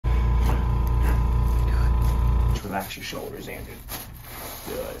relax your shoulders, Andrew.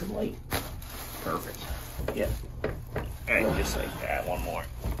 Good. Light. Perfect. Yeah. And just like that. One more.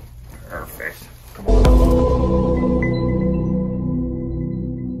 Perfect. Come on.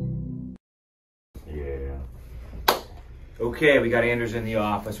 Yeah. Okay, we got Anders in the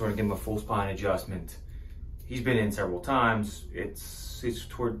office. We're gonna give him a full spine adjustment. He's been in several times. It's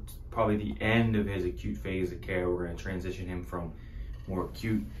toward probably the end of his acute phase of care. We're gonna transition him from more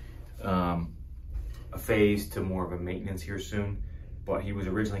acute a phase to more of a maintenance here soon. But he was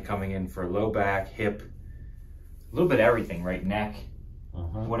originally coming in for low back, hip, a little bit of everything, right? Neck.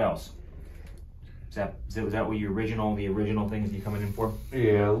 What else? Was that what the original things you're coming in for?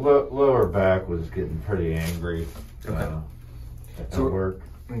 Yeah, lower back was getting pretty angry. Okay. So work.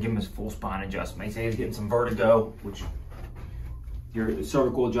 I'm gonna give him his full spine adjustment. He said he's getting some vertigo, which your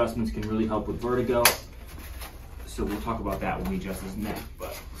cervical adjustments can really help with vertigo. So we'll talk about that when we adjust his neck, but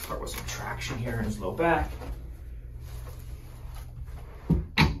let's start with some traction here in his low back. All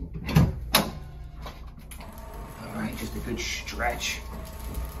right, just a good stretch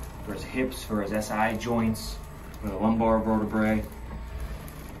for his hips, for his SI joints, for the lumbar vertebrae.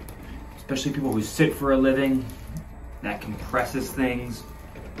 Especially people who sit for a living, that compresses things.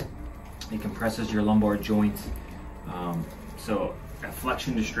 It compresses your lumbar joints. So a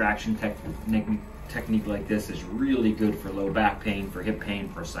flexion distraction technique like this is really good for low back pain, for hip pain,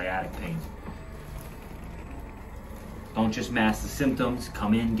 for sciatic pain. Don't just mask the symptoms.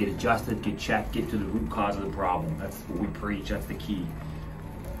 Come in, get adjusted, get checked, get to the root cause of the problem. That's what we preach. That's the key.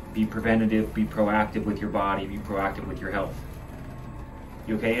 Be preventative, be proactive with your body, be proactive with your health.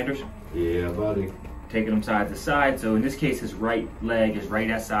 You okay, Anders? Yeah, buddy. Taking him side to side. So in this case, his right leg, his right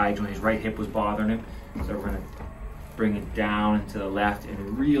SI joint, his right hip was bothering him. So we're gonna bring it down and to the left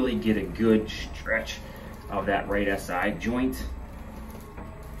and really get a good stretch of that right SI joint.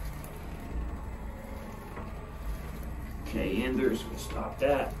 Okay, Anders, we'll stop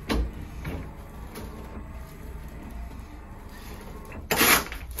that.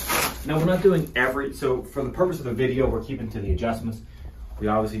 Now we're not doing so for the purpose of the video, we're keeping to the adjustments. We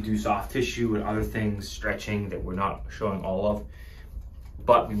obviously do soft tissue and other things, stretching that we're not showing all of,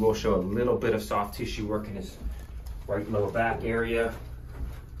 but we will show a little bit of soft tissue work in his right lower back area.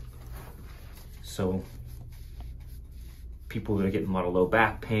 So people that are getting a lot of low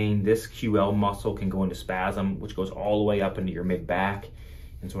back pain, this QL muscle can go into spasm, which goes all the way up into your mid back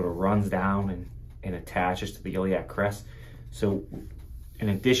and sort of runs down and attaches to the iliac crest. So in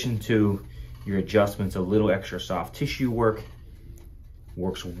addition to your adjustments, a little extra soft tissue work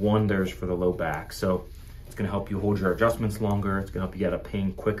works wonders for the low back. So it's gonna help you hold your adjustments longer. It's gonna help you get out of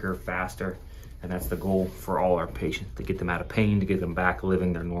pain quicker, faster. And that's the goal for all our patients, to get them out of pain, to get them back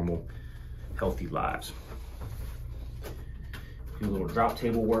living their normal, healthy lives. Do a little drop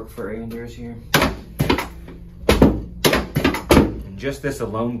table work for Anders here. And just this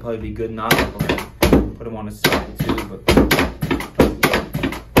alone would probably be good enough. We're gonna put him on his side too, but got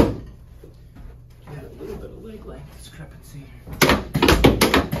a little bit of leg length discrepancy.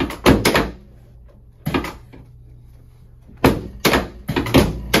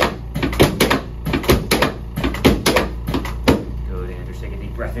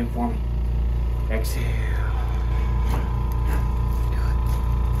 Breath in for me. Exhale. Good.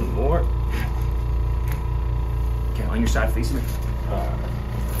 One more. Okay, on your side facing me. So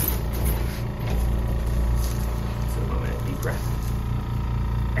a moment, deep breath.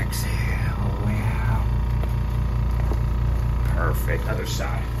 Exhale. Wow. Perfect. Other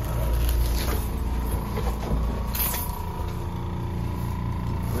side.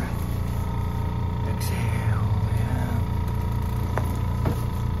 Deep breath. Exhale.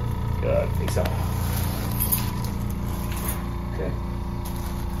 Good, face up. Okay.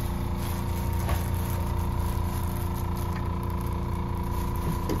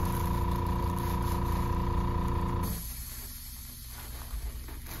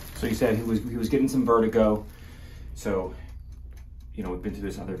 So he said he was getting some vertigo. So, you know, we've been through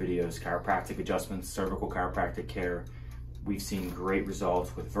this in other videos, chiropractic adjustments, cervical chiropractic care. We've seen great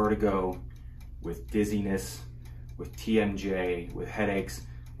results with vertigo, with dizziness, with TMJ, with headaches,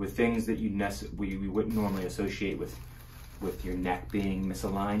 with things that we wouldn't normally associate with your neck being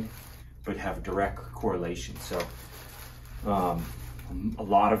misaligned, but have direct correlation. So a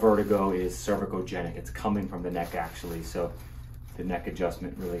lot of vertigo is cervicogenic. It's coming from the neck actually. So the neck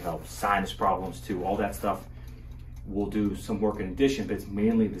adjustment really helps. Sinus problems too, all that stuff. We'll do some work in addition, but it's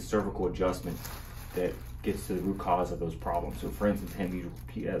mainly the cervical adjustment that gets to the root cause of those problems. So for instance,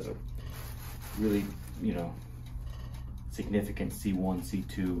 he has a really, you know, significant C1,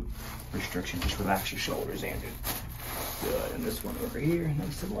 C2 restriction. Just relax your shoulders, Andrew. Good, and this one over here,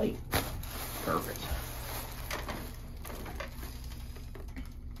 nice and light. Perfect.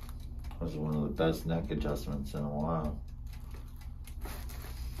 was one of the best neck adjustments in a while.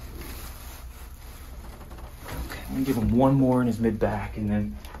 Okay, I'm gonna give him one more in his mid back, and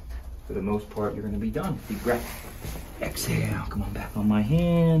then for the most part, you're gonna be done. Deep breath. Exhale. Come on back on my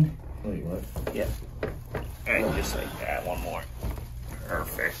hand. Wait, what? Yeah. And just like that. One more.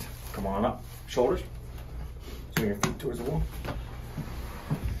 Perfect. Come on up. Shoulders. Swing your feet towards the wall.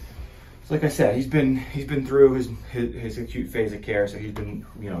 So like I said, he's been through his acute phase of care, so he's been,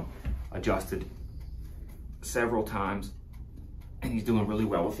 you know, adjusted several times, and he's doing really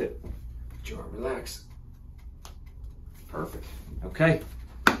well with it. Jaw relax. Perfect. Okay.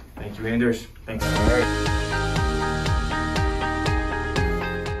 Thank you, Anders. Thanks. All right.